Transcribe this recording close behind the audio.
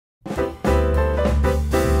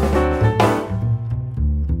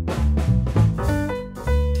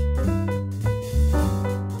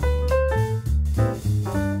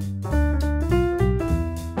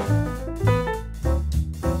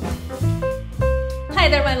Hi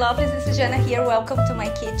there, my lovelies, this is Jana here. Welcome to my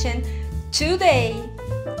kitchen. Today,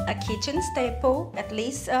 a kitchen staple, at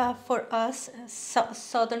least for us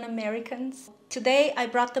Southern Americans. Today, I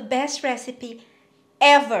brought the best recipe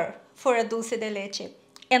ever for a dulce de leche,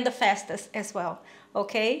 and the fastest as well.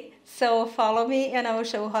 Okay, so follow me and I will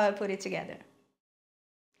show you how I put it together.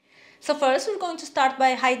 So first, we're going to start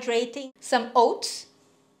by hydrating some oats,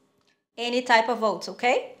 any type of oats,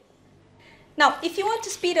 okay? Now, if you want to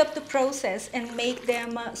speed up the process and make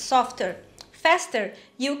them softer, faster,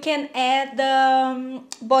 you can add the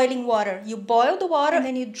boiling water. You boil the water and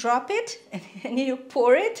then you drop it and you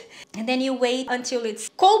pour it and then you wait until it's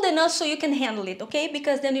cold enough so you can handle it, okay?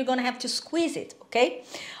 Because then you're gonna have to squeeze it, okay?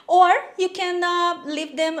 Or you can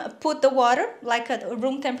leave them, put the water, like a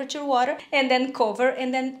room temperature water, and then cover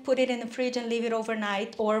and then put it in the fridge and leave it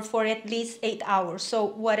overnight or for at least 8 hours, so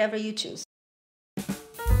whatever you choose.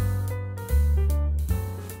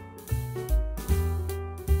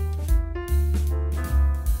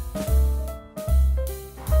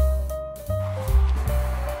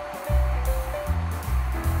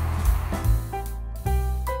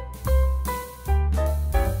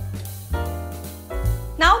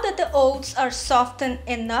 Now that the oats are softened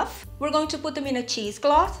enough, we're going to put them in a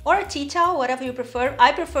cheesecloth or a tea towel, whatever you prefer.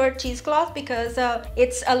 I prefer cheesecloth because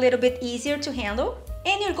it's a little bit easier to handle.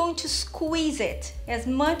 And you're going to squeeze it as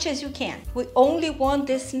much as you can. We only want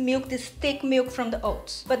this milk, this thick milk from the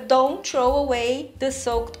oats. But don't throw away the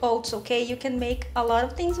soaked oats, okay? You can make a lot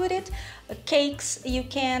of things with it. Cakes, you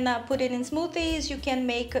can put it in smoothies, you can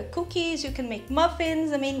make cookies, you can make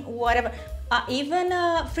muffins, I mean, whatever. Even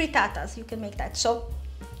frittatas, you can make that. So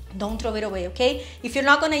don't throw it away, okay? If you're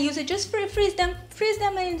not gonna use it, just freeze them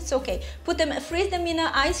and it's okay. Freeze them in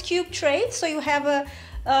an ice cube tray so you have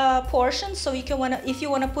a portion, so you can if you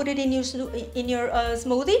wanna put it in your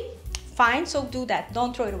smoothie, fine, so do that,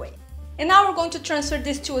 don't throw it away. And now we're going to transfer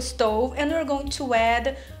this to a stove and we're going to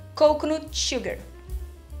add coconut sugar.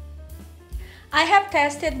 I have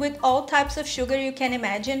tested with all types of sugar you can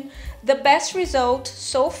imagine. The best result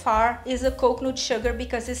so far is the coconut sugar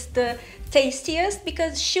because it's the tastiest,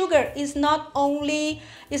 because sugar is not only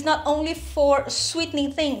for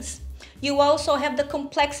sweetening things. You also have the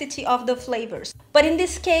complexity of the flavors. But in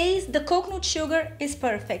this case, the coconut sugar is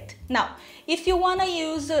perfect. Now, if you want to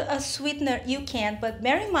use a sweetener, you can, but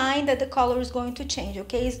bear in mind that the color is going to change,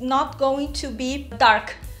 okay? It's not going to be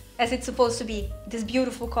dark as it's supposed to be, this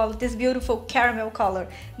beautiful color, this beautiful caramel color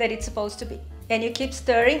that it's supposed to be. And you keep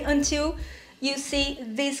stirring until you see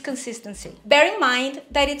this consistency. Bear in mind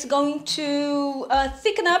that it's going to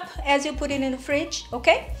thicken up as you put it in the fridge,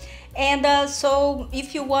 okay? And so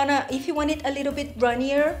if you want it a little bit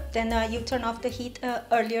runnier, then you turn off the heat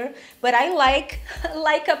earlier. But I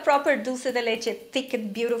like a proper dulce de leche, thick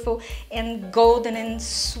and beautiful and golden and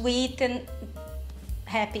sweet and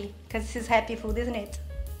happy, because this is happy food, isn't it?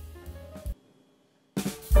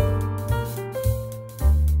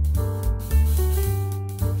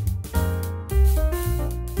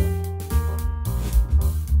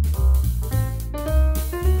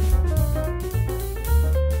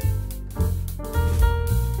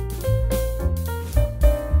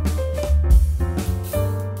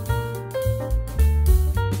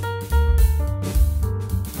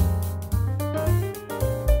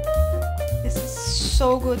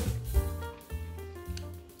 So good.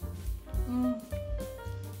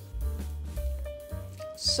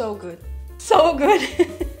 So good. So good.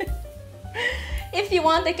 If you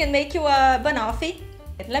want, I can make you a banoffee.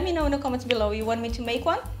 Let me know in the comments below. You want me to make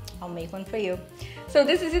one? I'll make one for you. So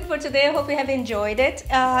this is it for today. I hope you have enjoyed it.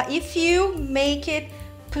 If you make it,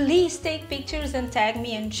 please take pictures and tag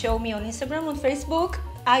me and show me on Instagram, on Facebook.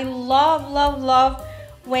 I love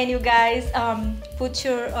when you guys put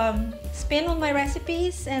your spin on my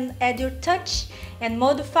recipes and add your touch and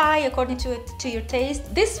modify according to your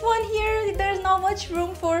taste. This one here, there's not much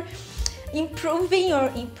room for improving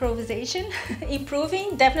or improvisation.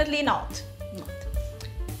 Improving, definitely not.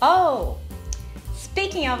 Oh,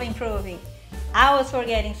 speaking of improving, I was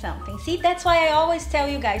forgetting something. See, that's why I always tell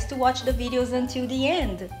you guys to watch the videos until the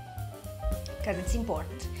end, because it's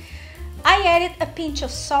important. I added a pinch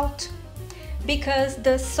of salt because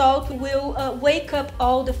the salt will wake up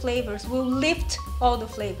all the flavors, will lift all the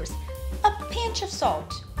flavors. A pinch of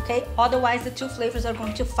salt, okay? Otherwise the two flavors are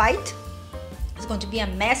going to fight. It's going to be a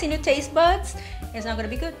mess in your taste buds. It's not going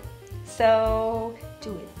to be good. So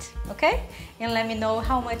do it, okay? And let me know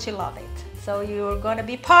how much you love it. So you're going to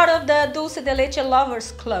be part of the Dulce de Leche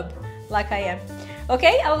Lovers Club, like I am.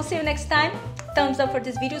 Okay, I will see you next time. thumbs up for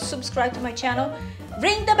this video, subscribe to my channel,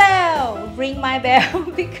 ring the bell, ring my bell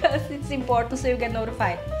because it's important so you get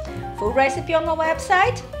notified. Full recipe on my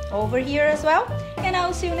website over here as well, and I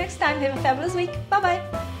will see you next time. Have a fabulous week. Bye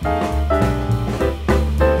bye.